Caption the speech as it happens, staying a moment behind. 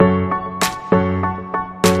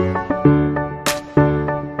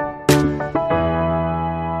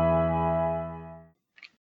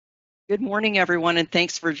morning, everyone, and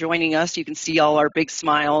thanks for joining us. You can see all our big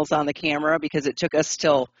smiles on the camera because it took us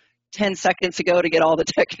till 10 seconds ago to get all the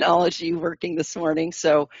technology working this morning.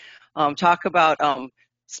 So talk about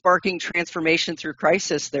sparking transformation through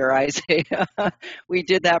crisis there, Isaiah. We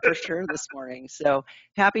did that for sure this morning. So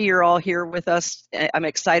happy you're all here with us. I'm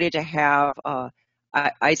excited to have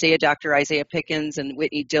Dr. Isaiah Pickens and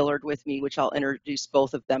Whitney Dillard with me, which I'll introduce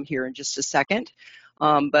both of them here in just a second.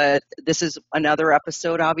 But this is another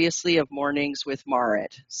episode, obviously, of Mornings with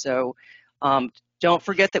Marit. So don't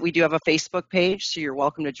forget that we do have a Facebook page, so you're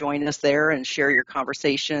welcome to join us there and share your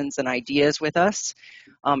conversations and ideas with us.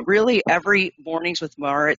 Really, every Mornings with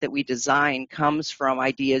Marit that we design comes from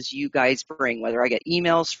ideas you guys bring, whether I get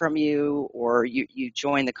emails from you or you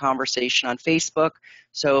join the conversation on Facebook.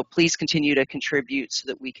 So please continue to contribute so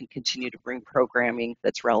that we can continue to bring programming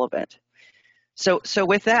that's relevant. So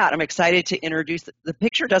with that, I'm excited to introduce, the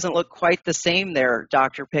picture doesn't look quite the same there,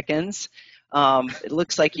 Dr. Pickens. It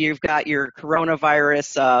looks like you've got your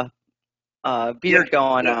coronavirus beard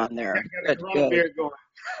going on there. Good. Beard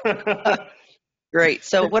going. Great.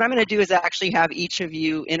 So what I'm going to do is actually have each of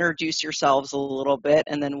you introduce yourselves a little bit,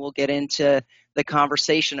 and then we'll get into the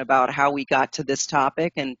conversation about how we got to this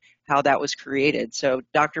topic and how that was created. So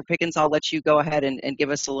Dr. Pickens, I'll let you go ahead and give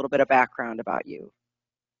us a little bit of background about you.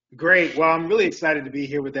 Great. Well, I'm really excited to be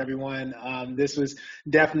here with everyone. This was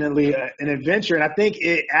definitely an adventure, and I think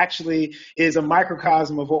it actually is a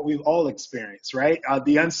microcosm of what we've all experienced, right?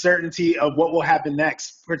 The uncertainty of what will happen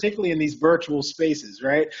next, particularly in these virtual spaces,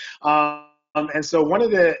 right? And so one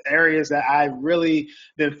of the areas that I've really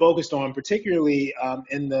been focused on, particularly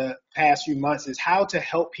in the past few months, is how to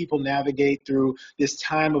help people navigate through this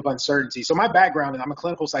time of uncertainty. So my background, and I'm a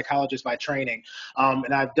clinical psychologist by training,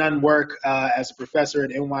 and I've done work as a professor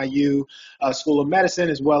at NYU School of Medicine,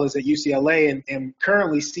 as well as at UCLA, and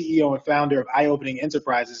currently CEO and founder of Eye Opening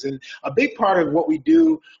Enterprises. And a big part of what we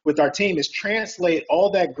do with our team is translate all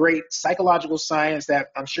that great psychological science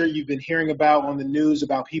that I'm sure you've been hearing about on the news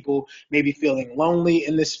about people maybe feeling lonely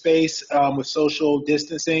in this space with social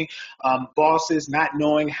distancing, bosses not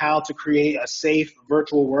knowing how to create a safe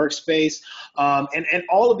virtual workspace, and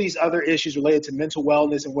all of these other issues related to mental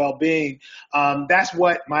wellness and well-being. That's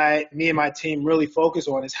what me and my team really focus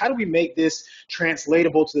on, is how do we make this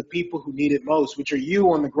translatable to the people who need it most, which are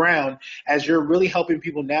you on the ground, as you're really helping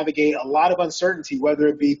people navigate a lot of uncertainty, whether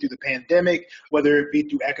it be through the pandemic, whether it be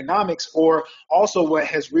through economics, or also what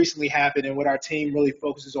has recently happened and what our team really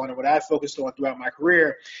focuses on and what I've focused on throughout my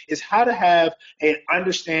career is how to have an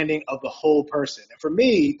understanding of the whole person. And for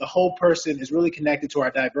me, the whole person is really connected to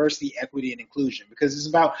our diversity, equity, and inclusion, because it's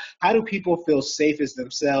about how do people feel safe as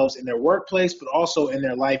themselves in their workplace, but also in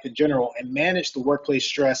their life in general, and manage the workplace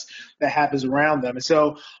stress that happens around them. And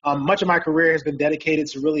so much of my career has been dedicated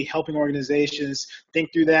to really helping organizations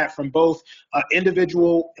think through that from both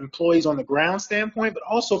individual employees on the ground standpoint, but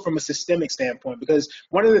also from a systemic standpoint, because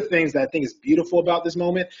one of the things that I think is beautiful about this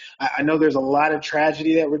moment, I know there's a lot of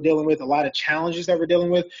tragedy that we're dealing with, a lot of challenges that we're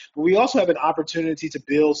dealing with, but we also have an opportunity to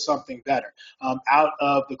build something better out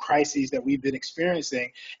of the crises that we've been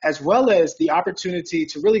experiencing, as well as the opportunity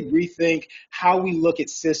to really rethink how we look at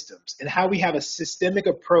systems and how we have a systemic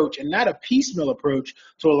approach and not a piecemeal approach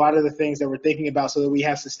to a lot of the things that we're thinking about, so that we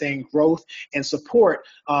have sustained growth and support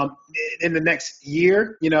in the next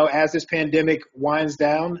year, as this pandemic winds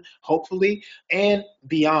down, hopefully, and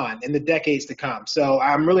beyond in the decades to come. So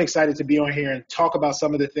I'm really excited to be on here and talk about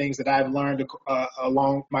some of the things that I've learned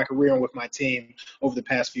along my career and with my team over the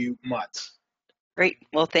past few months. Great.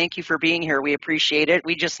 Well, thank you for being here. We appreciate it.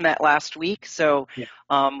 We just met last week, so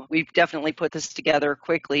we've definitely put this together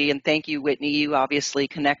quickly. And thank you, Whitney. You obviously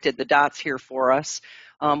connected the dots here for us.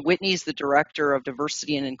 Whitney's the Director of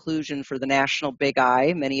Diversity and Inclusion for the National Big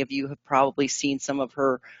Eye. Many of you have probably seen some of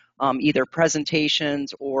her either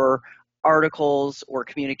presentations or articles or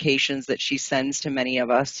communications that she sends to many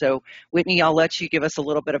of us. So, Whitney, I'll let you give us a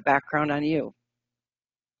little bit of background on you.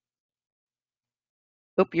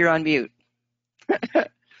 Oop, you're on mute. I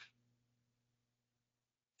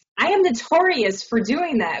am notorious for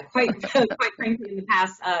doing that, quite frankly, in the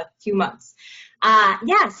past few months.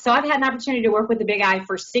 So I've had an opportunity to work with the Big Eye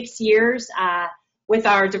for 6 years with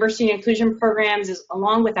our diversity and inclusion programs,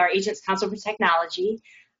 along with our Agents Council for Technology.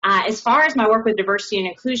 As far as my work with diversity and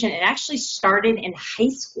inclusion, it actually started in high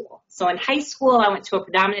school. So in high school, I went to a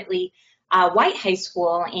predominantly white high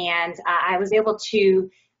school, and I was able to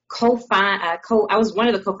I was one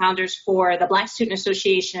of the co-founders for the Black Student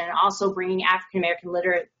Association, and also bringing African American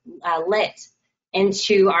lit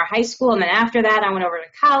into our high school. And then after that, I went over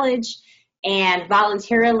to college and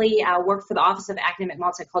voluntarily worked for the Office of Academic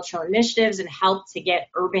Multicultural Initiatives and helped to get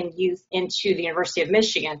urban youth into the University of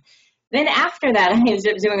Michigan. Then after that, I ended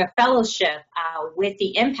up doing a fellowship with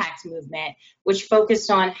the Impact Movement, which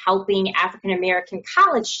focused on helping African American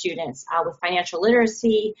college students with financial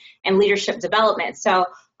literacy and leadership development. So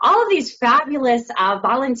all of these fabulous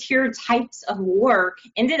volunteer types of work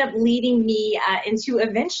ended up leading me into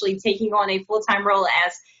eventually taking on a full-time role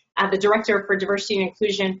as the Director for Diversity and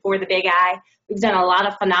Inclusion for the Big I. We've done a lot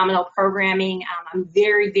of phenomenal programming. I'm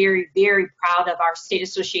very, very, very proud of our state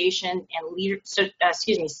association and state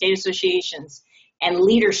associations and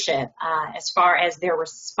leadership as far as their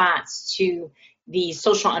response to the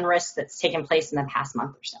social unrest that's taken place in the past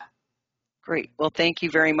month or so. Great. Well, thank you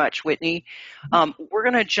very much, Whitney. We're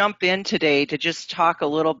going to jump in today to just talk a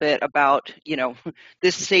little bit about,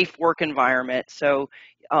 this safe work environment. So,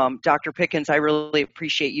 Dr. Pickens, I really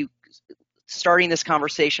appreciate you starting this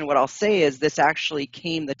conversation. What I'll say is this actually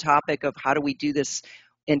the topic of how do we do this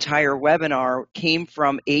entire webinar came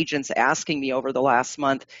from agents asking me over the last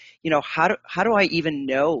month, how do I even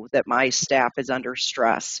know that my staff is under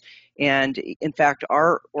stress? And in fact,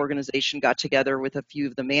 our organization got together with a few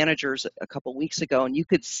of the managers a couple weeks ago, and you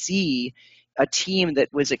could see a team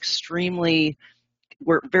that was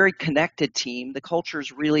we're a very connected team. The culture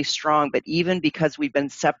is really strong, but even because we've been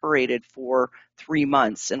separated for 3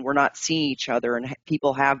 months and we're not seeing each other, and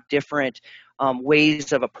people have different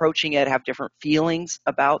ways of approaching it, have different feelings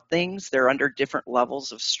about things, they're under different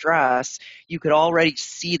levels of stress, you could already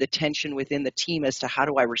see the tension within the team as to how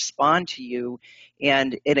do I respond to you.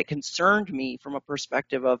 And it concerned me from a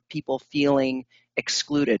perspective of people feeling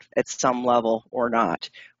excluded at some level or not,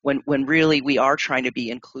 when really we are trying to be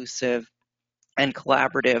inclusive and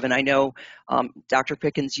collaborative. And I know, Dr.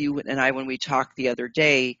 Pickens, you and I, when we talked the other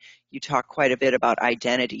day, you talked quite a bit about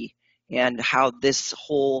identity and how this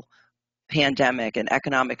whole pandemic and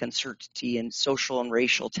economic uncertainty and social and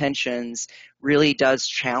racial tensions really does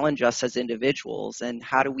challenge us as individuals. And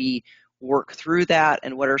how do we work through that?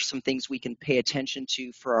 And what are some things we can pay attention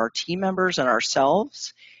to for our team members and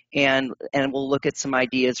ourselves? And we'll look at some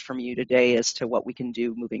ideas from you today as to what we can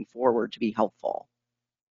do moving forward to be helpful.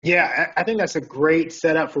 Yeah, I think that's a great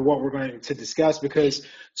setup for what we're going to discuss, because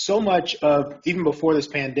so much of, even before this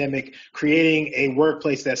pandemic, creating a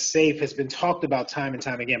workplace that's safe has been talked about time and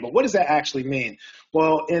time again. But what does that actually mean?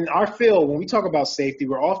 Well, in our field, when we talk about safety,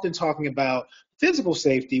 we're often talking about physical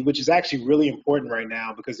safety, which is actually really important right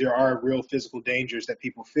now because there are real physical dangers that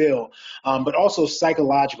people feel, but also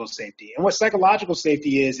psychological safety. And what psychological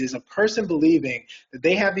safety is a person believing that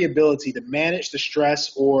they have the ability to manage the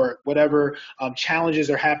stress or whatever challenges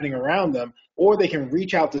are happening around them, or they can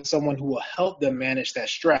reach out to someone who will help them manage that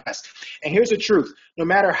stress. And here's the truth. No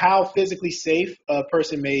matter how physically safe a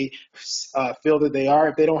person may feel that they are,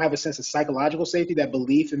 if they don't have a sense of psychological safety, that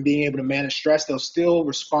belief in being able to manage stress, they'll still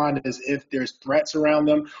respond as if there's threats around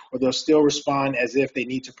them, or they'll still respond as if they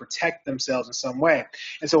need to protect themselves in some way.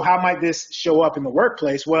 And so how might this show up in the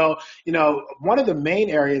workplace? Well, one of the main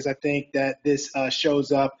areas I think that this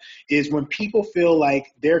shows up is when people feel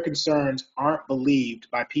like their concerns aren't believed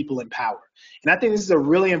by people in power. And I think this is a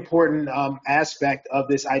really important aspect of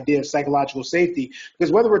this idea of psychological safety,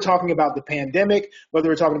 because whether we're talking about the pandemic, whether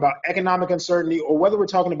we're talking about economic uncertainty, or whether we're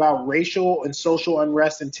talking about racial and social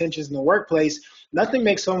unrest and tensions in the workplace, nothing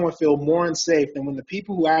makes someone feel more unsafe than when the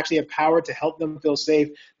people who actually have power to help them feel safe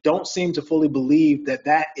don't seem to fully believe that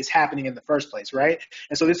that is happening in the first place, right?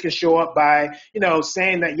 And so this can show up by,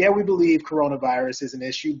 saying that, yeah, we believe coronavirus is an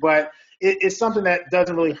issue, but it's something that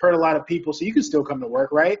doesn't really hurt a lot of people, so you can still come to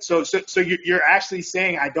work, right? So you're actually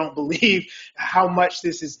saying, I don't believe how much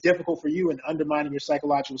this is difficult for you and undermining your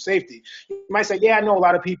psychological safety. You might say, yeah, I know a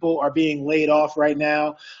lot of people are being laid off right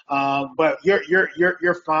now, but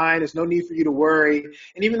you're fine. There's no need for you to worry.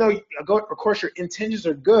 And even though, of course, your intentions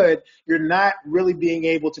are good, you're not really being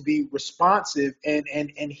able to be responsive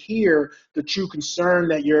and hear the true concern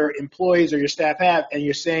that your employees or your staff have, and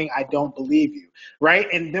you're saying, I don't believe you, right?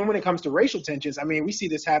 And then when it comes to racial tensions, I mean, we see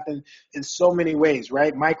this happen in so many ways,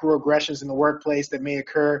 right? Microaggressions in the workplace that may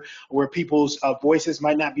occur where people's voices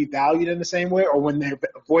might not be valued in the same way, or when their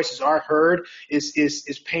voices are heard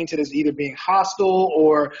is painted as either being hostile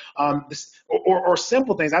or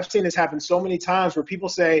simple things. I've seen this happen so many times where people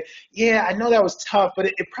say, yeah, I know that was tough, but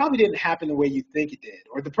it probably didn't happen the way you think it did,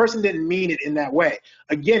 or the person didn't mean it in that way.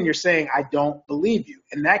 Again, you're saying, I don't believe you.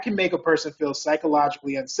 And that can make a person feel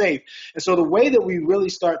psychologically unsafe. And so the way that we really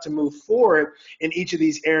start to move forward in each of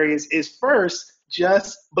these areas is, first,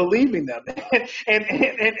 just believing them.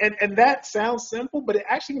 And that sounds simple, but it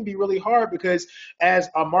actually can be really hard because, as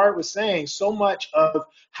Amar was saying, so much of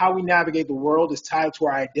how we navigate the world is tied to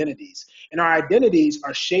our identities. And our identities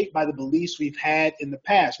are shaped by the beliefs we've had in the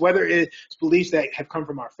past, whether it's beliefs that have come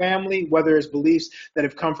from our family, whether it's beliefs that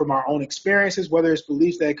have come from our own experiences, whether it's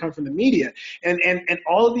beliefs that have come from the media. And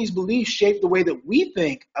all of these beliefs shape the way that we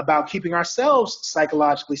think about keeping ourselves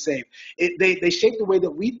psychologically safe. They shape the way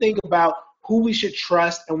that we think about who we should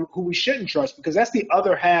trust and who we shouldn't trust, because that's the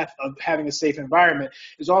other half of having a safe environment,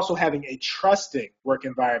 is also having a trusting work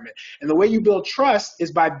environment. And the way you build trust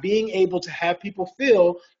is by being able to have people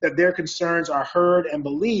feel that their concerns are heard and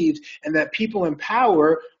believed, and that people in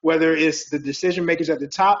power, whether it's the decision makers at the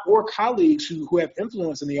top or colleagues who have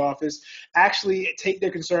influence in the office, actually take their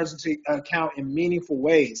concerns into account in meaningful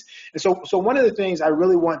ways. And so one of the things I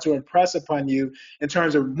really want to impress upon you in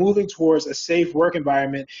terms of moving towards a safe work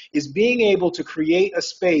environment is being able to create a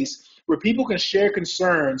space where people can share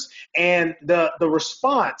concerns, and the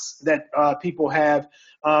response that people have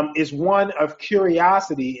is one of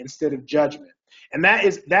curiosity instead of judgment. And that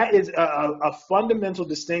is a fundamental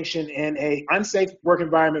distinction in a unsafe work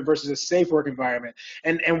environment versus a safe work environment.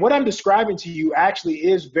 And what I'm describing to you actually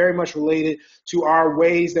is very much related to our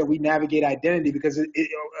ways that we navigate identity, because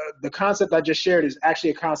the concept I just shared is actually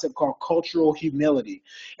a concept called cultural humility.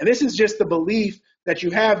 And this is just the belief that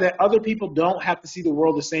you have that other people don't have to see the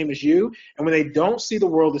world the same as you. And when they don't see the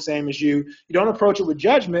world the same as you don't approach it with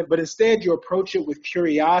judgment, but instead you approach it with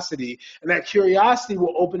curiosity. And that curiosity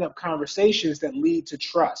will open up conversations that lead to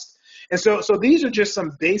trust. And so these are just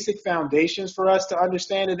some basic foundations for us to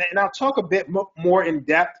understand. And I'll talk a bit more in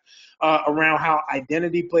depth around how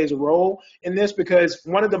identity plays a role in this, because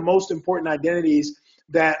one of the most important identities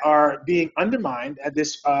that are being undermined at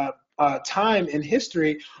this time in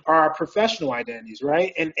history are our professional identities,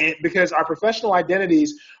 right? And because our professional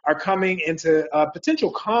identities are coming into potential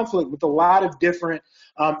conflict with a lot of different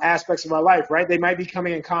aspects of our life, right? They might be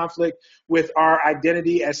coming in conflict with our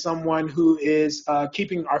identity as someone who is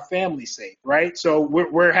keeping our family safe, right? So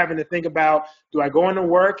we're having to think about, do I go into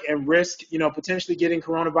work and risk, potentially getting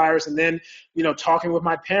coronavirus, and then, talking with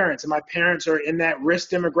my parents, and my parents are in that risk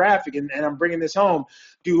demographic, and I'm bringing this home.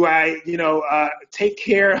 Do I, take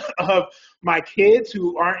care of my kids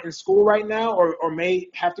who aren't in school right now, or may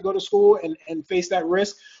have to go to school and face that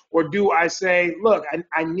risk? Or do I say, look,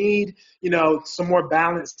 I need, some more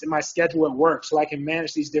balance in my schedule at work so I can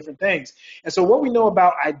manage these different things? And so what we know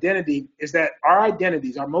about identity is that our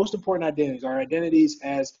identities, our most important identities, our identities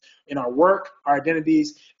as in our work, our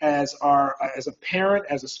identities as a parent,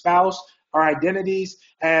 as a spouse, our identities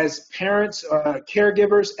as parents,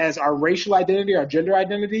 caregivers, as our racial identity, our gender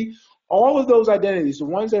identity, all of those identities, the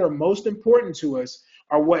ones that are most important to us,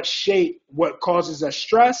 are what shape what causes us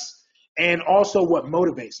stress, and also what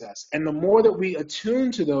motivates us. And the more that we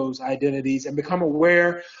attune to those identities and become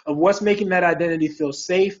aware of what's making that identity feel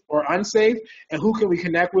safe or unsafe, and who can we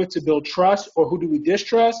connect with to build trust, or who do we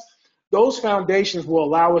distrust, those foundations will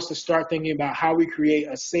allow us to start thinking about how we create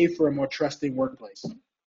a safer and more trusting workplace.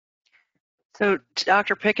 So,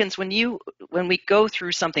 Dr. Pickens, when we go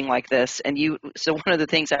through something like this, so one of the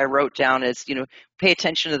things I wrote down is, pay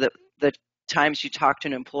attention to the times you talk to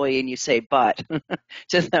an employee and you say "but"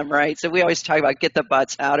 to them, right? So we always talk about get the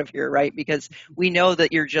butts out of here, right? Because we know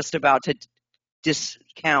that you're just about to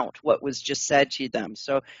discount what was just said to them.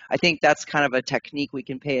 So I think that's kind of a technique we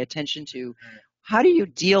can pay attention to. How do you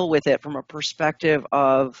deal with it from a perspective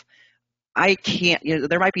of, I can't,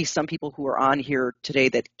 there might be some people who are on here today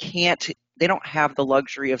that they don't have the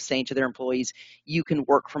luxury of saying to their employees, you can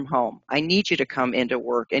work from home. I need you to come into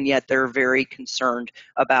work. And yet they're very concerned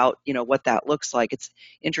about, what that looks like. It's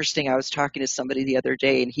interesting. I was talking to somebody the other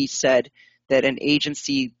day, and he said that an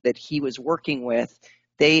agency that he was working with,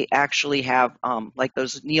 they actually have like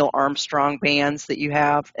those Neil Armstrong bands that you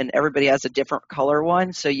have, and everybody has a different color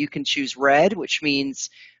one. So you can choose red, which means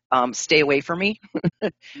stay away from me.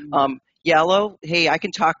 Yellow, hey, I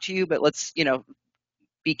can talk to you, but let's,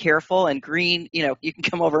 be careful. And green, you can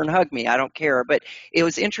come over and hug me. I don't care. But it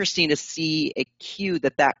was interesting to see a cue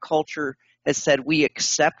that culture has said, we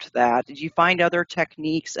accept that. Did you find other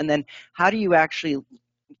techniques? And then how do you actually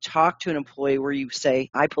talk to an employee where you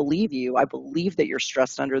say, I believe you. I believe that you're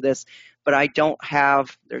stressed under this, but I don't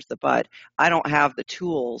have, there's the but, I don't have the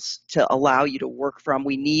tools to allow you to work from.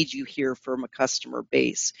 We need you here from a customer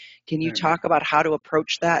base. Can you talk about how to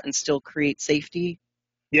approach that and still create safety?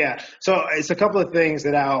 Yeah, so it's a couple of things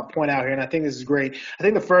that I'll point out here, and I think this is great. I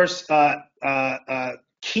think the first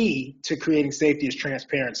key to creating safety is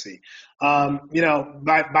transparency.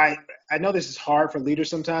 I know this is hard for leaders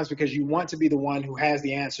sometimes because you want to be the one who has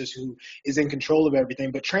the answers, who is in control of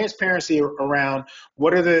everything, but transparency around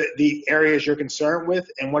what are the areas you're concerned with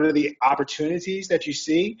and what are the opportunities that you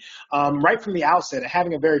see right from the outset, and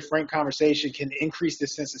having a very frank conversation can increase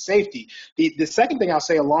this sense of safety. The second thing I'll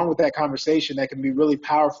say along with that conversation that can be really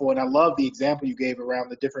powerful, and I love the example you gave around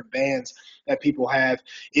the different bands that people have,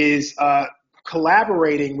 is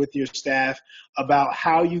collaborating with your staff about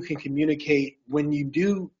how you can communicate when you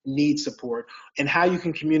do need support and how you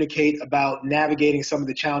can communicate about navigating some of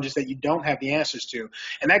the challenges that you don't have the answers to.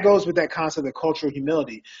 And that goes with that concept of cultural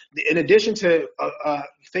humility. In addition to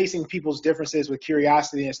facing people's differences with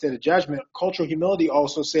curiosity instead of judgment, cultural humility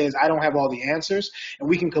also says, I don't have all the answers, and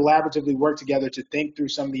we can collaboratively work together to think through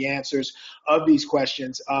some of the answers of these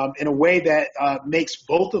questions in a way that makes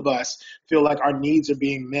both of us feel like our needs are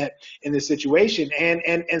being met in this situation.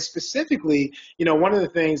 And specifically, one of the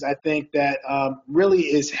things I think that really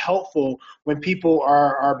is helpful when people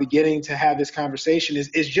are beginning to have this conversation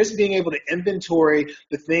is just being able to inventory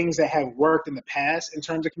the things that have worked in the past in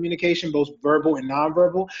terms of communication, both verbal and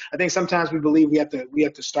nonverbal. I think sometimes we believe we have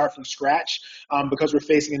to start from scratch because we're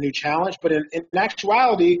facing a new challenge. But in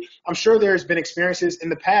actuality, I'm sure there's been experiences in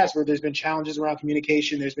the past where there's been challenges around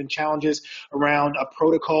communication. There's been challenges around a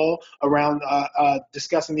protocol, around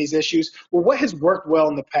discussing these issues. Well, what has worked well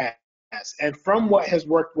in the past? And from what has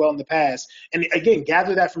worked well in the past, and again,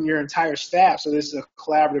 gather that from your entire staff. So this is a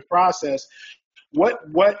collaborative process. What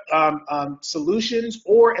solutions,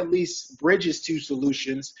 or at least bridges to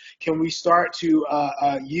solutions, can we start to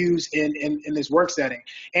use in this work setting?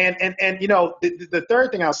 And the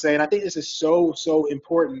third thing I'll say, and I think this is so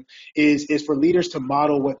important, is for leaders to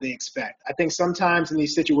model what they expect. I think sometimes in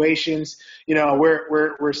these situations,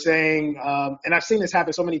 we're saying, and I've seen this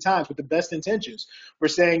happen so many times with the best intentions. We're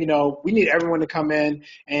saying, we need everyone to come in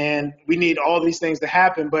and we need all these things to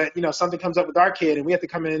happen, but something comes up with our kid and we have to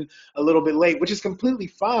come in a little bit late, which is completely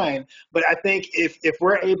fine. But I think if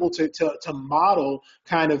we're able to model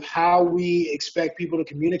kind of how we expect people to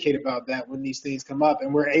communicate about that when these things come up,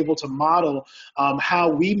 and we're able to model how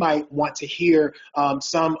we might want to hear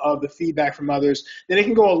some of the feedback from others, then it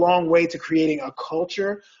can go a long way to creating a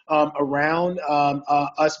culture around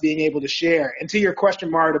us being able to share. And to your question,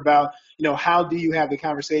 Mart, about how do you have the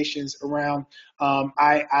conversations around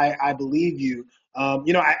I believe you.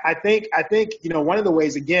 I think one of the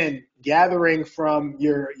ways, again, gathering from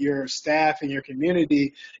your staff and your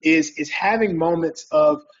community is having moments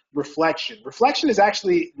of reflection. Reflection is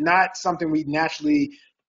actually not something we naturally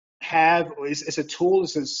have. It's a tool,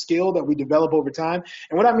 it's a skill that we develop over time.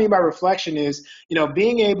 And what I mean by reflection is,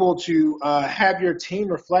 being able to have your team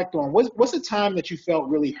reflect on what's the time that you felt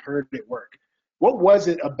really heard at work. What was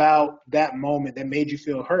it about that moment that made you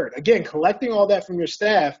feel heard? Again, collecting all that from your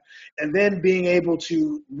staff and then being able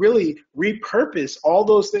to really repurpose all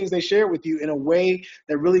those things they share with you in a way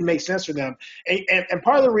that really makes sense for them. And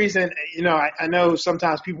part of the reason, I know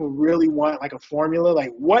sometimes people really want like a formula,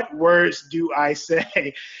 like what words do I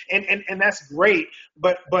say? And that's great.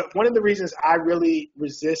 But one of the reasons I really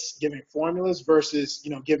resist giving formulas versus,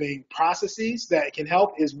 giving processes that can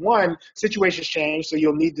help is, one, situations change, so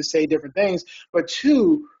you'll need to say different things. But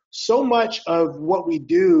two, so much of what we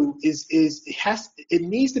do it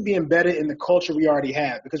needs to be embedded in the culture we already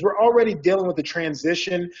have, because we're already dealing with the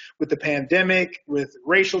transition, with the pandemic, with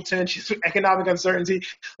racial tensions, with economic uncertainty.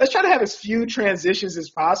 Let's try to have as few transitions as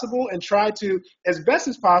possible and try to, as best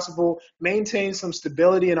as possible, maintain some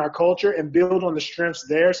stability in our culture and build on the strengths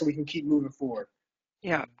there so we can keep moving forward.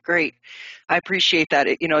 Yeah, great. I appreciate that.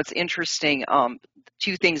 It's interesting.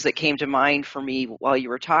 Two things that came to mind for me while you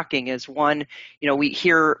were talking is, one,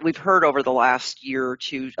 we've heard over the last year or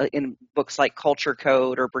two in books like Culture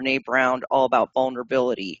Code or Brene Brown all about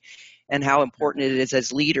vulnerability and how important it is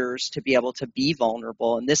as leaders to be able to be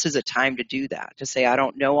vulnerable. And this is a time to do that, to say, I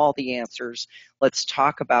don't know all the answers. Let's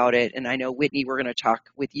talk about it. And I know, Whitney, we're going to talk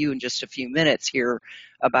with you in just a few minutes here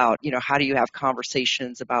about, how do you have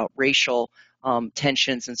conversations about racial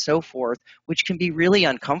tensions and so forth, which can be really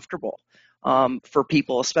uncomfortable for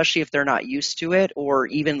people, especially if they're not used to it or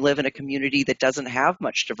even live in a community that doesn't have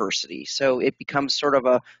much diversity. So it becomes sort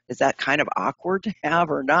of is that kind of awkward to have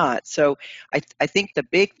or not? So I think the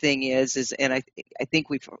big thing is, and I think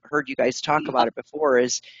we've heard you guys talk about it before,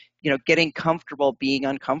 is, getting comfortable being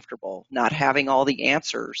uncomfortable, not having all the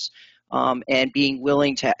answers. And being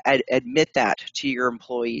willing to admit that to your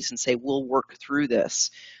employees and say, we'll work through this.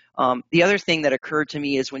 The other thing that occurred to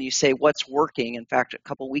me is when you say what's working. In fact, a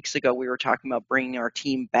couple of weeks ago, we were talking about bringing our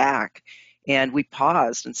team back, and we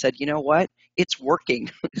paused and said, you know what? it's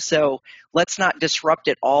working. So let's not disrupt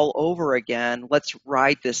it all over again. Let's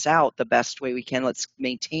ride this out the best way we can. Let's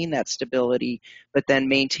maintain that stability, but then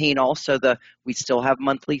maintain also we still have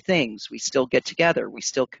monthly things. We still get together. We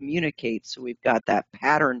still communicate. So we've got that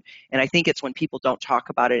pattern. And I think it's when people don't talk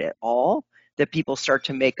about it at all that people start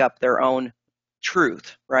to make up their own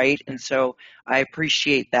truth, right? And so I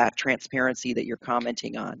appreciate that transparency that you're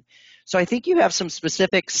commenting on. So I think you have some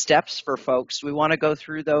specific steps for folks. We want to go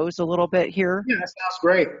through those a little bit here. Yeah, that sounds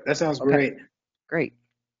great. That sounds great. Great.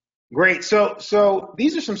 Great. So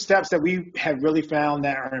these are some steps that we have really found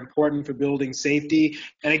that are important for building safety.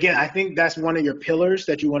 And again, I think that's one of your pillars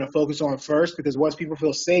that you want to focus on first, because once people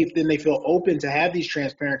feel safe, then they feel open to have these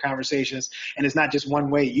transparent conversations. And it's not just one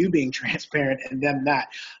way, you being transparent and them not.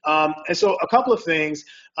 And so a couple of things.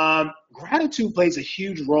 Gratitude plays a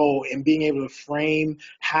huge role in being able to frame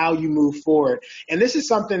how you move forward. And this is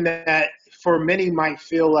something that for many might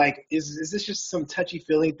feel like, is this just some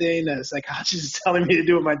touchy-feely thing that a psychologist is telling me to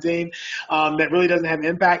do with my team that really doesn't have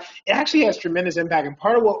impact? It actually has tremendous impact. And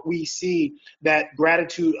part of what we see that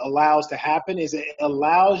gratitude allows to happen is it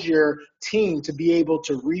allows your team to be able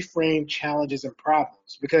to reframe challenges and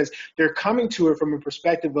problems, because they're coming to it from a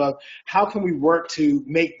perspective of how can we work to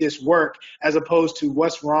make this work, as opposed to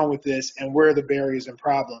what's wrong with this and where are the barriers and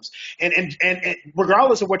problems. And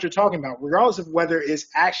regardless of what you're talking about, regardless of whether it's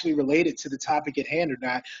actually related to the topic at hand or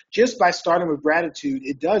not, just by starting with gratitude,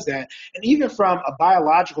 it does that. And even from a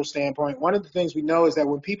biological standpoint, one of the things we know is that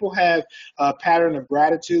when people have a pattern of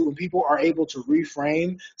gratitude, when people are able to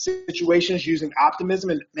reframe situations using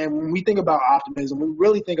optimism, and when we think about optimism, we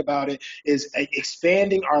really think about it is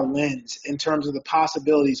expanding our lens in terms of the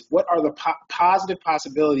possibilities. What are the positive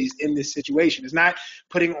possibilities in this situation? It's not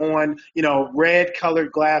putting on, red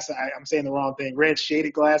colored glasses. I'm saying the wrong thing. Red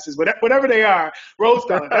shaded glasses, whatever they are, rose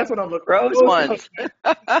colored. That's what I'm looking for. Rose ones.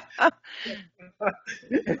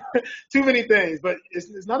 Too many things, but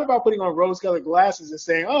it's not about putting on rose colored glasses and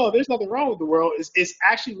saying, oh, there's nothing wrong with the world. It's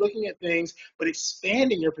actually looking at things, but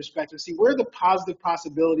expanding your perspective. See, where are the positive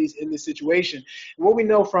possibilities in this situation? And what we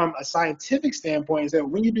know from a scientific standpoint is that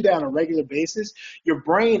when you do that on a regular basis, your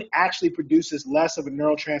brain actually produces less of a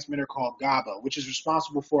neurotransmitter called GABA, which is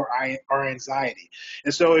responsible for our anxiety.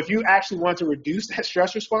 And so if you actually want to reduce that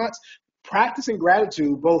stress response, practicing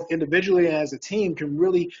gratitude, both individually and as a team, can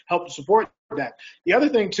really help to support that. The other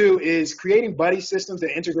thing, too, is creating buddy systems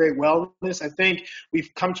that integrate wellness. I think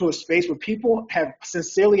we've come to a space where people have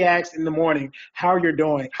sincerely asked in the morning, how are you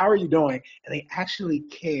doing? How are you doing? And they actually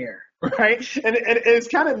care. Right. And it's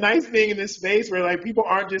kind of nice being in this space where people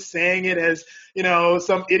aren't just saying it as,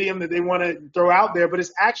 some idiom that they want to throw out there, but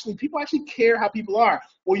it's actually, people actually care how people are.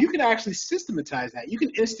 Well, you can actually systematize that. You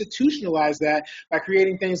can institutionalize that by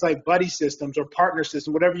creating things like buddy systems or partner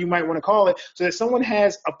systems, whatever you might want to call it, so that someone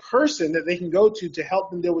has a person that they can go to help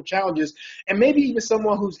them deal with challenges, and maybe even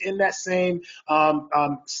someone who's in that same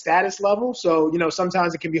status level. So,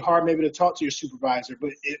 sometimes it can be hard maybe to talk to your supervisor,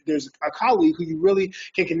 but there's a colleague who you really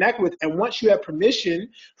can connect with. And once you have permission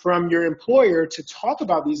from your employer to talk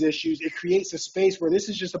about these issues, it creates a space where this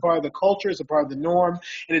is just a part of the culture, it's a part of the norm,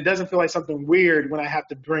 and it doesn't feel like something weird when I have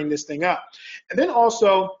to bring this thing up. And then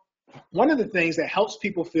also, one of the things that helps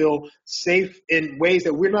people feel safe in ways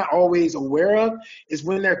that we're not always aware of is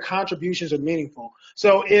when their contributions are meaningful.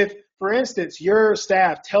 So if, for instance, your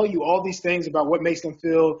staff tell you all these things about what makes them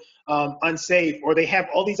feel unsafe, or they have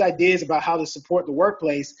all these ideas about how to support the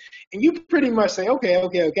workplace, and you pretty much say, okay,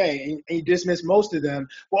 and you dismiss most of them,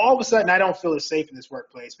 well, all of a sudden, I don't feel as safe in this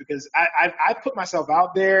workplace because I put myself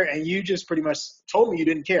out there, and you just pretty much told me you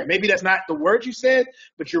didn't care. Maybe that's not the words you said,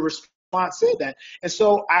 but your response said that. And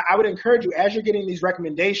so I would encourage you, as you're getting these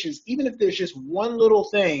recommendations, even if there's just one little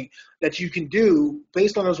thing that you can do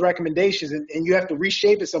based on those recommendations, and you have to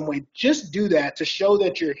reshape it some way, just do that to show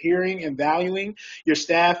that you're hearing and valuing your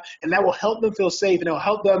staff, and that will help them feel safe, and it'll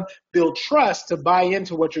help them build trust to buy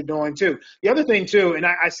into what you're doing too. The other thing too, and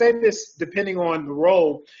I say this depending on the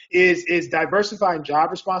role, is diversifying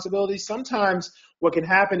job responsibilities. Sometimes what can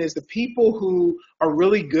happen is the people who are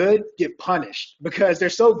really good get punished because they're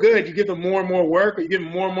so good. You give them more and more work, or you give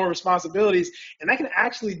them more and more responsibilities, and that can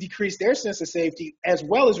actually decrease their sense of safety, as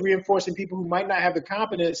well as reinforcing people who might not have the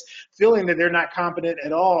competence, feeling that they're not competent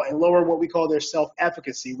at all, and lower what we call their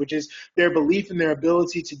self-efficacy, which is their belief in their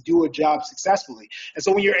ability to do a job successfully. And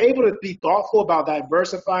so when you're able to be thoughtful about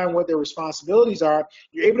diversifying what their responsibilities are,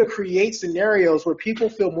 you're able to create scenarios where people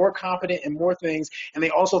feel more competent in more things, and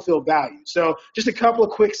they also feel valued. So just a couple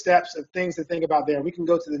of quick steps of things to think about there. We can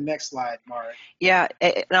go to the next slide, Mari. Yeah,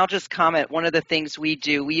 and I'll just comment. One of the things we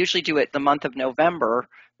do, we usually do it the month of November,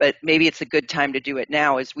 but maybe it's a good time to do it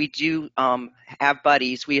now. Is we do have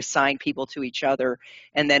buddies, we assign people to each other,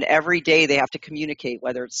 and then every day they have to communicate,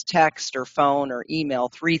 whether it's text or phone or email,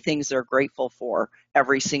 3 things they're grateful for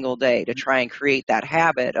every single day, to try and create that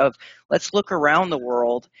habit of let's look around the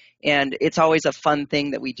world. And it's always a fun thing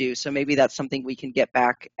that we do. So maybe that's something we can get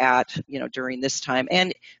back at, during this time.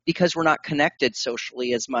 And because we're not connected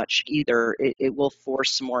socially as much either, it will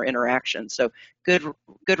force some more interaction. So good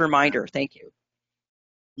reminder. Thank you.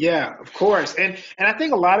 Yeah, of course. And I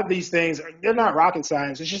think a lot of these things, they're not rocket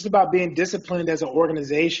science. It's just about being disciplined as an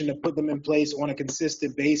organization to put them in place on a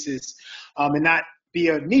consistent basis, and not be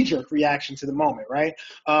a knee-jerk reaction to the moment, right?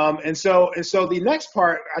 And so the next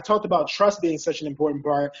part, I talked about trust being such an important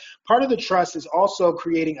part. Part of the trust is also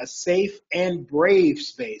creating a safe and brave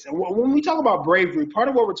space. And when we talk about bravery, part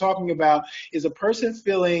of what we're talking about is a person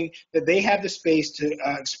feeling that they have the space to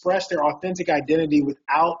express their authentic identity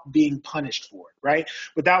without being punished for it, right?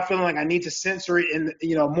 Without feeling like I need to censor it in,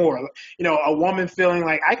 more. A woman feeling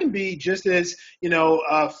like I can be just as,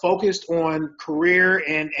 focused on career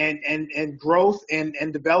and growth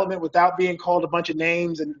and development without being called a bunch of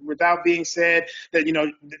names and without being said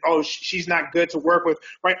that, oh, she's not good to work with,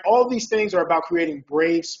 right? All these things are about creating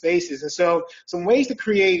brave spaces. And so some ways to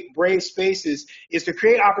create brave spaces is to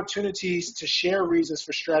create opportunities to share reasons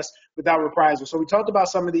for stress without reprisal. So we talked about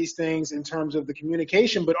some of these things in terms of the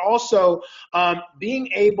communication, but also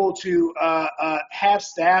being able to have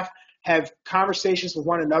staff have conversations with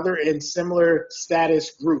one another in similar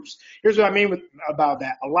status groups. Here's what I mean about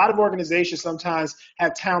that. A lot of organizations sometimes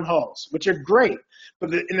have town halls, which are great.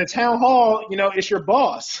 But in the town hall, it's your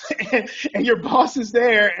boss, and your boss is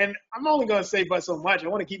there. And I'm only going to say but so much. I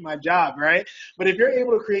want to keep my job, right? But if you're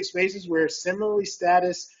able to create spaces where similarly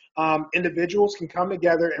status individuals can come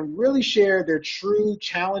together and really share their true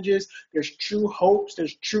challenges, there's true hopes,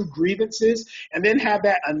 there's true grievances, and then have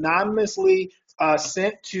that anonymously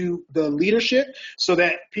sent to the leadership so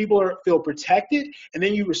that people feel protected, and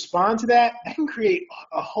then you respond to that, that can create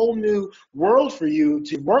a whole new world for you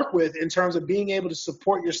to work with in terms of being able to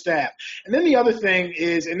support your staff. And then the other thing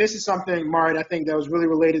is, and this is something, Mari, I think that was really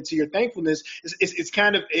related to your thankfulness, it's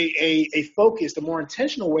kind of a focused, a more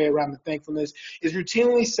intentional way around the thankfulness, is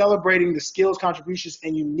routinely celebrating the skills, contributions,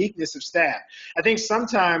 and uniqueness of staff. I think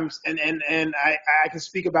sometimes, and I can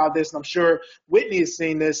speak about this, and I'm sure Whitney has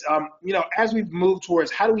seen this, as we've moved towards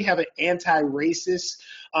how do we have an anti-racist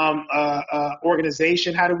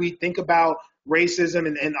organization, how do we think about racism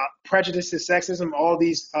and prejudice, sexism, all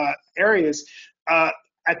these areas,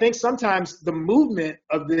 I think sometimes the movement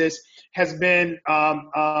of this has been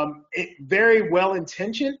very well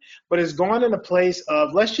intentioned, but has gone in a place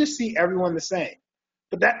of let's just see everyone the same.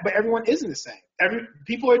 But everyone isn't the same.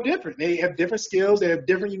 People are different. They have different skills. They have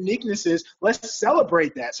different uniquenesses. Let's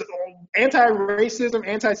celebrate that. So anti-racism,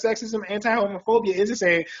 anti-sexism, anti-homophobia isn't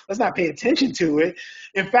saying let's not pay attention to it.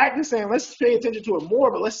 In fact, it's saying let's pay attention to it more,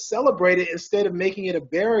 but let's celebrate it instead of making it a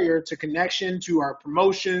barrier to connection, to our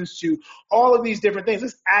promotions, to all of these different things.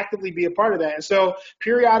 Let's actively be a part of that. And so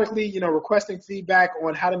periodically, requesting feedback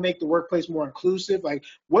on how to make the workplace more inclusive, like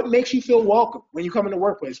what makes you feel welcome when you come in the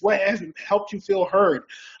workplace? What has helped you feel heard?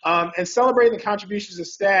 And celebrating the contributions of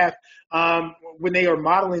staff when they are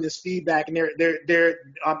modeling this feedback and they're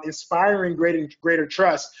inspiring greater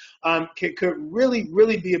trust could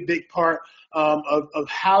really be a big part of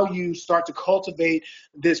how you start to cultivate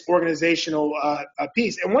this organizational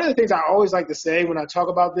piece. And one of the things I always like to say when I talk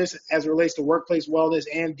about this as it relates to workplace wellness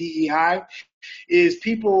and DEI is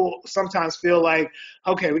people sometimes feel like,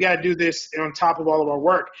 okay, we got to do this on top of all of our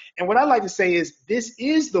work. And what I like to say is this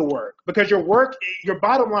is the work, because your work, your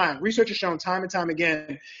bottom line, research has shown time and time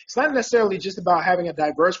again, it's not necessarily just about having a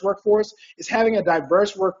diverse workforce. It's having a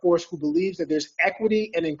diverse workforce who believes that there's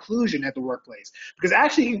equity and inclusion at the workplace, because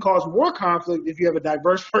actually it can cause more conflict if you have a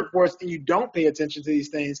diverse workforce and you don't pay attention to these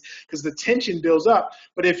things, because the tension builds up.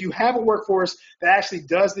 But if you have a workforce that actually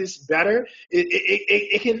does this better,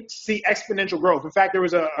 it can see exponential growth. In fact, there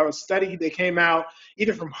was a study that came out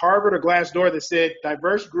either from Harvard or Glassdoor that said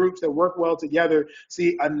diverse groups that work well together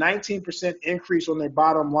see a 19% increase on their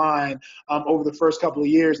bottom line over the first couple of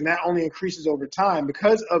years, and that only increases over time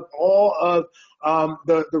because of all of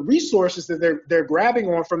the resources that they're grabbing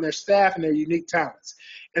on from their staff and their unique talents.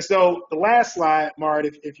 And so the last slide, Mart,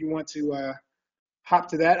 if you want to hop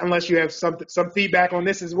to that, unless you have some feedback on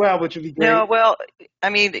this as well, which would be great. No, well, I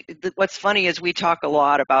mean, what's funny is we talk a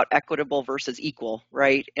lot about equitable versus equal,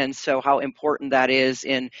 right? And so how important that is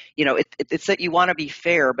it's that you want to be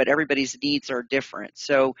fair, but everybody's needs are different.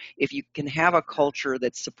 So if you can have a culture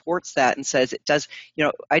that supports that and says it does,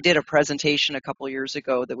 I did a presentation a couple years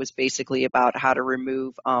ago that was basically about how to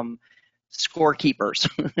remove scorekeepers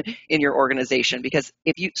in your organization, because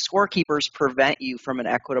if you scorekeepers prevent you from an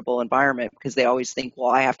equitable environment because they always think, well,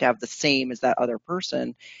 I have to have the same as that other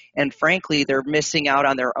person, and frankly they're missing out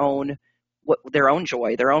on their own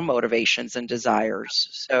joy, their own motivations and desires.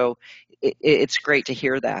 So it's great to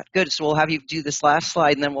hear that. Good. So we'll have you do this last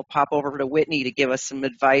slide, and then we'll pop over to Whitney to give us some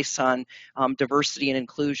advice on diversity and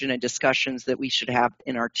inclusion and discussions that we should have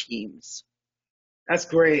in our teams. That's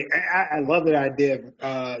great. I love that idea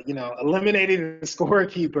of, eliminating the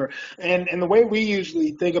scorekeeper. And the way we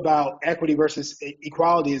usually think about equity versus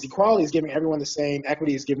equality is giving everyone the same,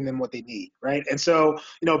 equity is giving them what they need, right? And so,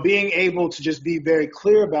 being able to just be very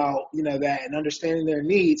clear about, that and understanding their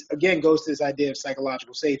needs, again, goes to this idea of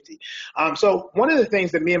psychological safety. So one of the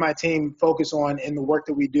things that me and my team focus on in the work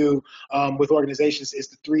that we do with organizations is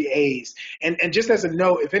the 3 A's. And just as a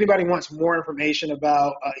note, if anybody wants more information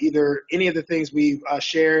about either any of the things we've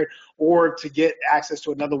shared or to get access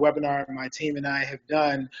to another webinar my team and I have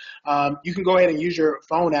done, you can go ahead and use your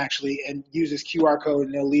phone actually and use this QR code,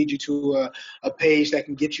 and it'll lead you to a page that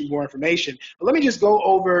can get you more information. But let me just go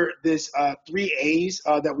over this 3 A's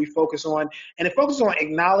that we focus on, and it focuses on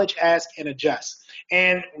acknowledge, ask, and adjust.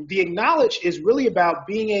 And the acknowledge is really about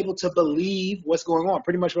being able to believe what's going on,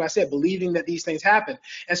 pretty much what I said, believing that these things happen.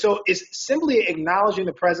 And so it's simply acknowledging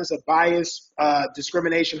the presence of bias,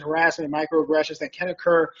 discrimination, harassment, and microaggressions that can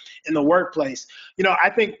occur in the workplace. I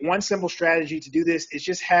think one simple strategy to do this is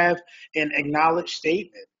just have an acknowledged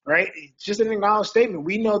statement. Right? It's just an acknowledged statement.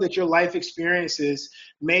 We know that your life experiences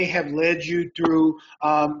may have led you through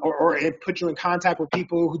or it put you in contact with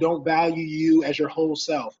people who don't value you as your whole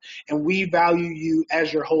self. And we value you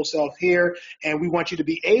as your whole self here. And we want you to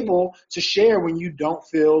be able to share when you don't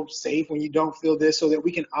feel safe, when you don't feel this, so that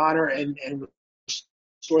we can honor and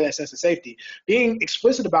restore that sense of safety. Being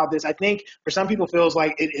explicit about this, I think, for some people feels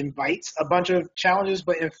like it invites a bunch of challenges,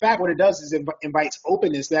 but in fact, what it does is it invites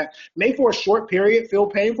openness that may for a short period feel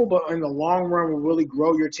painful, but in the long run will really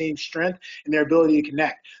grow your team's strength and their ability to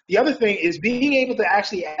connect. The other thing is being able to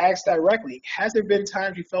actually ask directly, has there been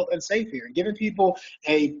times you felt unsafe here? And giving people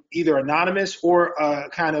a either anonymous or a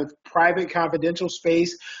kind of private, confidential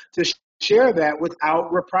space to share that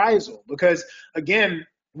without reprisal. Because again,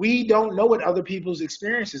 we don't know what other people's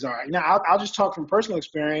experiences are. Now, I'll just talk from personal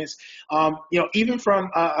experience. Even from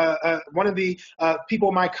one of the people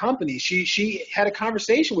in my company, she had a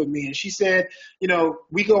conversation with me, and she said,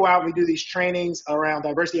 we go out and we do these trainings around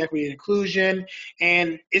diversity, equity, and inclusion,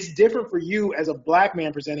 and it's different for you as a Black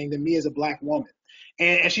man presenting than me as a Black woman.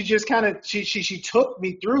 And she just kind of, she took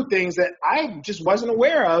me through things that I just wasn't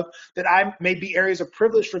aware of, that I may be areas of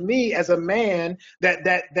privilege for me as a man that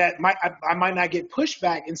I might not get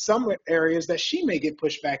pushback in some areas that she may get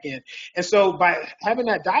pushback in. And so by having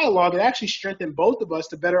that dialogue, it actually strengthened both of us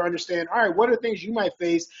to better understand, all right, what are things you might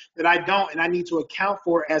face that I don't and I need to account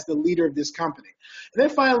for as the leader of this company? And then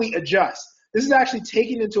finally, adjust. This is actually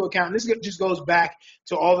taking into account, and this just goes back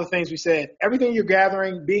to all the things we said, everything you're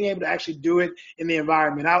gathering, being able to actually do it in the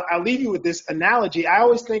environment. I'll leave you with this analogy. I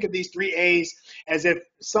always think of these 3 A's as if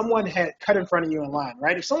someone had cut in front of you in line,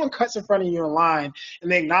 right? If someone cuts in front of you in line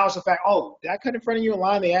and they acknowledge the fact, oh, did I cut in front of you in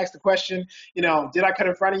line? They ask the question, did I cut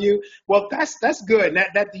in front of you? Well, that's good.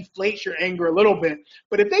 That deflates your anger a little bit.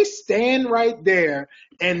 But if they stand right there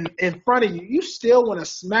and in front of you, you still want to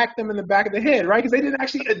smack them in the back of the head, right? Because they didn't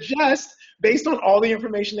actually adjust based on all the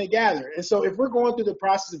information they gathered. And so if we're going through the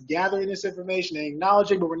process of gathering this information and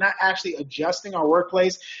acknowledging, but we're not actually adjusting our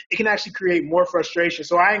workplace, it can actually create more frustration.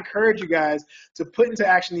 So I encourage you guys to put into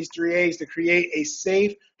action these 3 A's to create a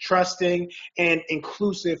safe, trusting, and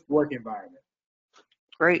inclusive work environment.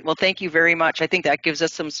 Great. Well, thank you very much. I think that gives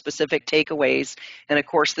us some specific takeaways. And of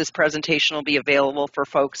course, this presentation will be available for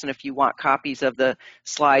folks. And if you want copies of the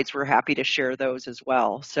slides, we're happy to share those as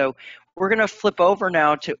well. So we're going to flip over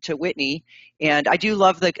now to Whitney. And I do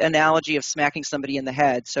love the analogy of smacking somebody in the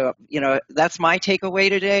head. So, that's my takeaway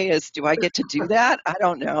today is, do I get to do that? I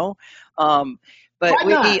don't know. But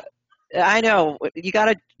Whitney, I know you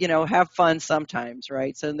got to, have fun sometimes,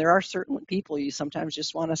 right? So there are certain people you sometimes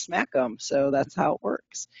just want to smack them. So that's how it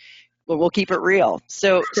works. But we'll keep it real.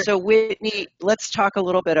 So Whitney, let's talk a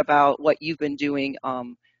little bit about what you've been doing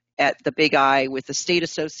at the Big I with the state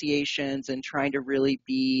associations and trying to really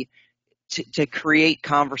to create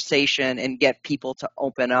conversation and get people to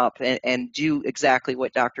open up and do exactly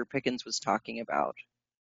what Dr. Pickens was talking about.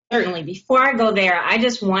 Certainly. Before I go there, I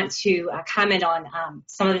just want to comment on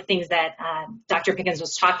some of the things that Dr. Pickens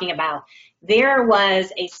was talking about. There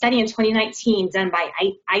was a study in 2019 done by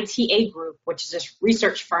ITA Group, which is a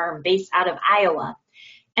research firm based out of Iowa.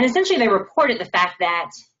 And essentially they reported the fact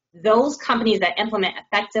that those companies that implement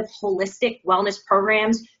effective holistic wellness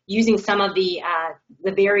programs using some of the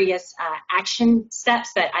various action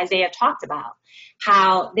steps that Isaiah talked about,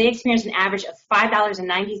 how they experience an average of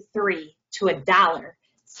 $5.93 to $1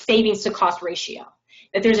 savings to cost ratio,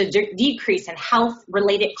 that there's a decrease in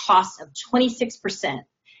health-related costs of 26%,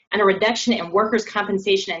 and a reduction in workers'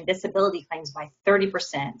 compensation and disability claims by 30%.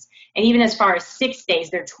 And even as far as 6 days,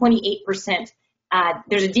 they're 28%.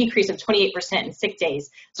 There's a decrease of 28% in sick days.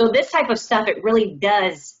 So this type of stuff, it really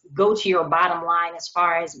does go to your bottom line as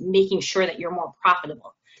far as making sure that you're more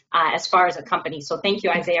profitable as far as a company. So thank you,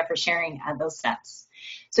 Isaiah, for sharing those steps.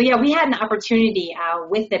 So yeah, we had an opportunity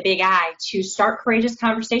with the Big I to start Courageous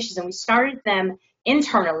Conversations, and we started them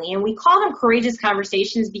internally. And we call them Courageous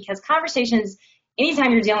Conversations because conversations,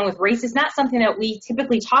 anytime you're dealing with race, is not something that we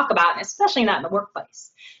typically talk about, and especially not in the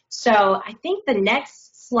workplace. So I think the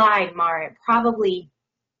next slide, Mara, probably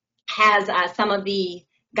has some of the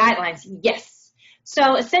guidelines. Yes.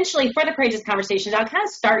 So essentially for the Courageous Conversations, I'll kind of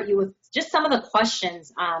start you with just some of the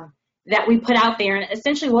questions that we put out there. And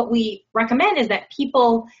essentially what we recommend is that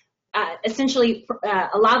people essentially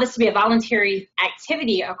allow this to be a voluntary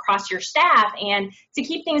activity across your staff, and to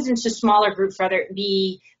keep things into smaller groups, whether it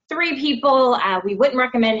be 3 people. We wouldn't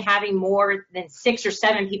recommend having more than 6 or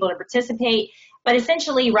 7 people to participate, but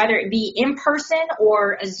essentially whether it be in person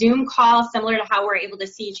or a Zoom call, similar to how we're able to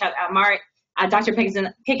see each other. Dr. Pickens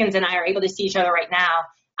and I are able to see each other right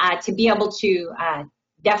now, to be able to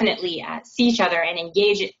definitely see each other and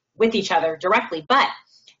engage with each other directly. But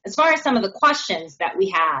as far as some of the questions that we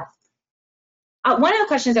have, one of the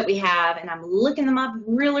questions that we have, and I'm looking them up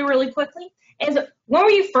really, really quickly, is when were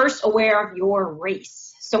you first aware of your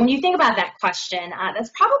race? So when you think about that question,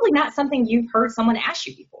 that's probably not something you've heard someone ask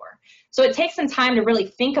you before. So it takes some time to really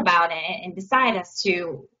think about it and decide as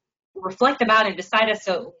to reflect about and decide as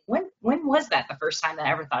to when was that the first time that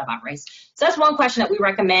I ever thought about race? So that's one question that we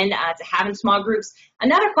recommend to have in small groups.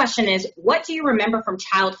 Another question is, what do you remember from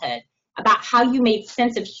childhood about how you made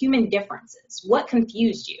sense of human differences? What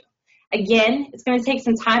confused you? Again, it's going to take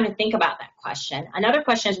some time to think about that question. Another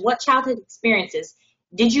question is, what childhood experiences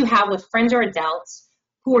did you have with friends or adults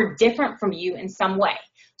who are different from you in some way?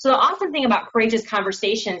 So the awesome thing about Courageous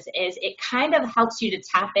Conversations is it kind of helps you to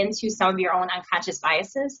tap into some of your own unconscious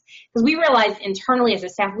biases, because we realized internally as a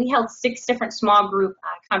staff, we held 6 different small group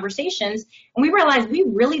conversations, and we realized we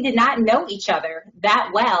really did not know each other that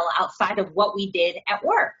well outside of what we did at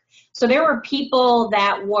work. So there were people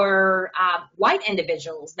that were white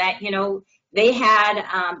individuals that, you know, they had,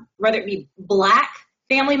 whether it be Black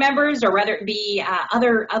family members or whether it be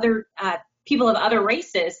other people of other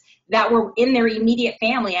races that were in their immediate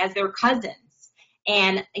family as their cousins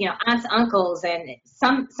and, you know, aunts, uncles, and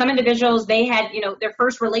some individuals, they had, you know, their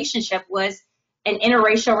first relationship was an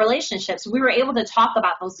interracial relationship. So we were able to talk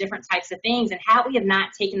about those different types of things, and had we have not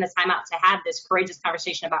taken the time out to have this courageous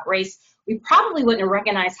conversation about race, we probably wouldn't have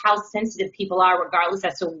recognized how sensitive people are, regardless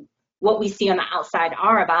as to what we see on the outside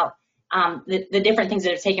are about the different things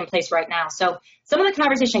that have taken place right now. So some of the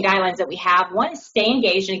conversation guidelines that we have, one is stay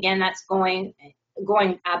engaged, and again, that's going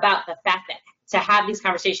about the fact that to have these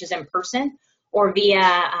conversations in person or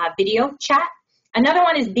via video chat. Another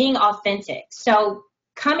one is being authentic. So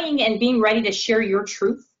coming and being ready to share your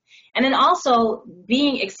truth, and then also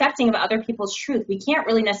being accepting of other people's truth. We can't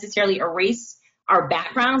really necessarily erase our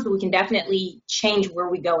backgrounds, but we can definitely change where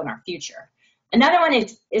we go in our future. Another one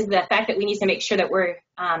is the fact that we need to make sure that we're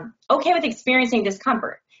okay with experiencing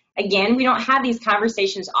discomfort. Again, we don't have these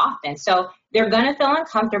conversations often, so they're going to feel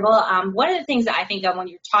uncomfortable. One of the things that I think of when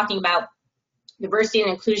you're talking about diversity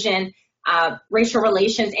and inclusion, racial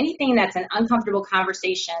relations, anything that's an uncomfortable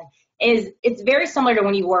conversation, is it's very similar to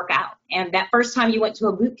when you work out and that first time you went to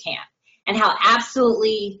a boot camp and how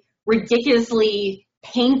absolutely ridiculously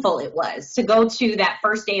painful it was to go to that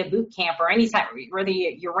first day of boot camp, or any type, whether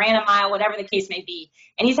you ran a mile, whatever the case may be,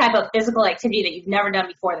 any type of physical activity that you've never done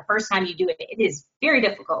before. The first time you do it, it is very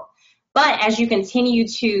difficult. But as you continue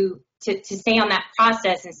to stay on that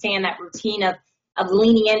process and stay in that routine of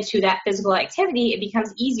leaning into that physical activity, it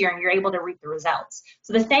becomes easier and you're able to reap the results.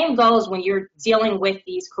 So the same goes when you're dealing with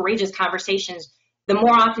these courageous conversations. The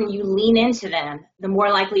more often you lean into them, the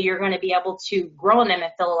more likely you're going to be able to grow in them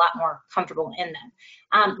and feel a lot more comfortable in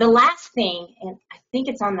them. The last thing, and I think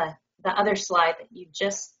it's on the other slide that you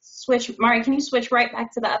just switched. Mari, can you switch right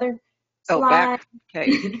back to the other slide? Oh, back.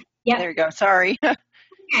 Okay. Yep. There you go. Sorry.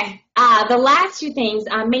 Okay. The last 2 things,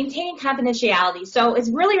 maintaining confidentiality. So it's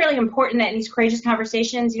really, really important that in these courageous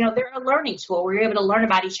conversations, you know, they're a learning tool where you're able to learn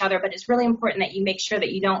about each other, but it's really important that you make sure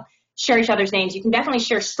that you don't share each other's names. You can definitely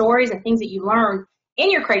share stories and things that you learn in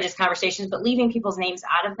your courageous conversations, but leaving people's names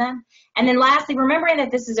out of them. And then lastly, remembering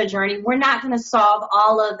that this is a journey. We're not going to solve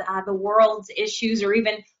all of the world's issues or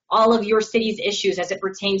even all of your city's issues as it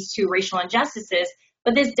pertains to racial injustices,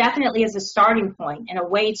 but this definitely is a starting point and a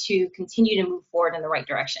way to continue to move forward in the right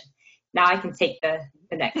direction. Now I can take the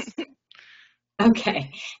next.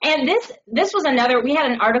 Okay, and this was another, we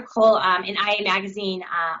had an article in IA Magazine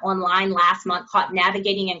online last month called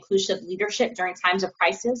Navigating Inclusive Leadership During Times of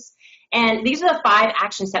Crisis. And these are the 5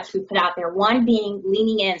 action steps we put out there, one being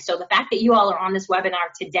leaning in. So the fact that you all are on this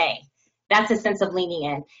webinar today, that's a sense of leaning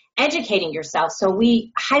in. Educating yourself. So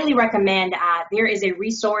we highly recommend, there is a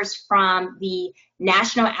resource from the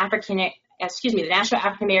National African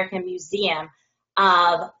American Museum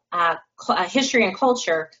of History and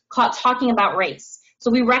Culture called Talking About Race.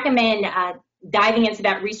 So we recommend diving into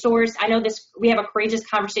that resource. I know we have a Courageous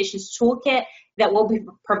Conversations toolkit that we'll be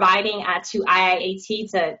providing to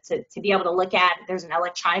IIAT to be able to look at. There's an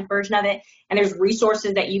electronic version of it, and there's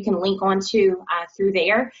resources that you can link onto through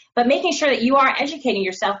there. But making sure that you are educating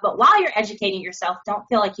yourself, but while you're educating yourself, don't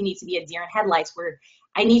feel like you need to be a deer in headlights where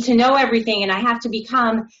I need to know everything and I have to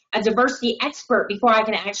become a diversity expert before I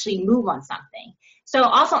can actually move on something. So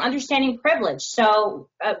also understanding privilege. So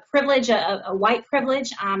privilege, a white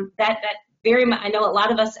privilege, that very much, I know a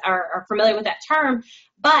lot of us are familiar with that term,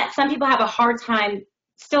 but some people have a hard time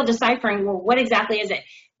still deciphering, well, what exactly is it?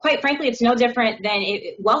 Quite frankly, it's no different than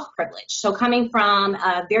wealth privilege. So coming from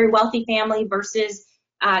a very wealthy family versus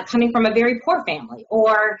coming from a very poor family,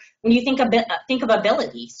 or when you think of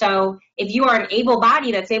ability. So if you are an able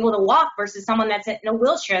body that's able to walk versus someone that's in a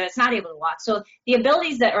wheelchair that's not able to walk. So the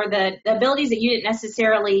abilities that, or the abilities that you didn't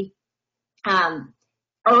necessarily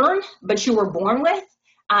earn, but you were born with,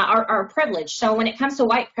 are a privilege. So when it comes to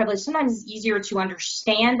white privilege, sometimes it's easier to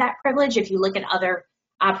understand that privilege if you look at other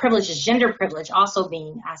privileges, gender privilege also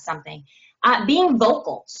being something. Being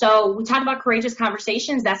vocal. So we talked about courageous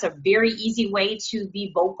conversations. That's a very easy way to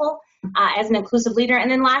be vocal as an inclusive leader. And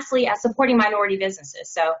then lastly, supporting minority businesses.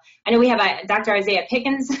 So I know we have Dr. Isaiah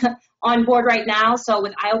Pickens on board right now. So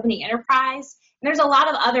with Eye Opening Enterprise, and there's a lot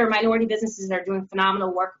of other minority businesses that are doing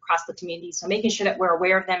phenomenal work across the community. So making sure that we're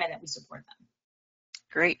aware of them and that we support them.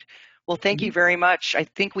 Great. Well, thank you very much. I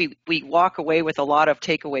think we walk away with a lot of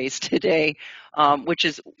takeaways today, which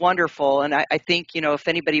is wonderful. And I think, if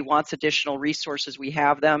anybody wants additional resources, we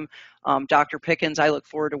have them. Dr. Pickens, I look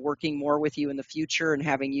forward to working more with you in the future and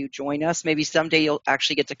having you join us. Maybe someday you'll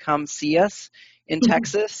actually get to come see us in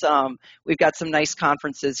Texas. We've got some nice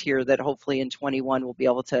conferences here that hopefully in 21 we'll be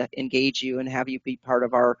able to engage you and have you be part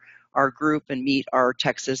of our group and meet our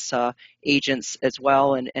Texas agents as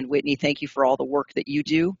well. And Whitney, thank you for all the work that you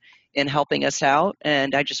do in helping us out.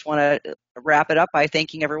 And I just want to wrap it up by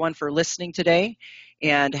thanking everyone for listening today,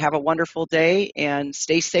 and have a wonderful day, and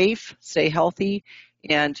stay safe, stay healthy.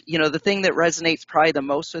 And, the thing that resonates probably the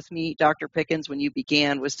most with me, Dr. Pickens, when you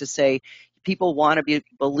began, was to say people want to be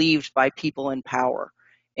believed by people in power.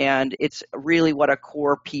 And it's really what a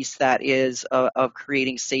core piece that is of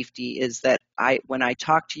creating safety, is that when I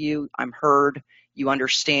talk to you, I'm heard, you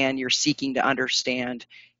understand, you're seeking to understand,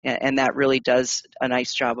 and that really does a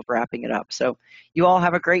nice job of wrapping it up. So you all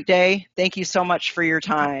have a great day. Thank you so much for your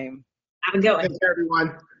time. Have a good one. Thanks,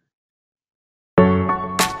 everyone.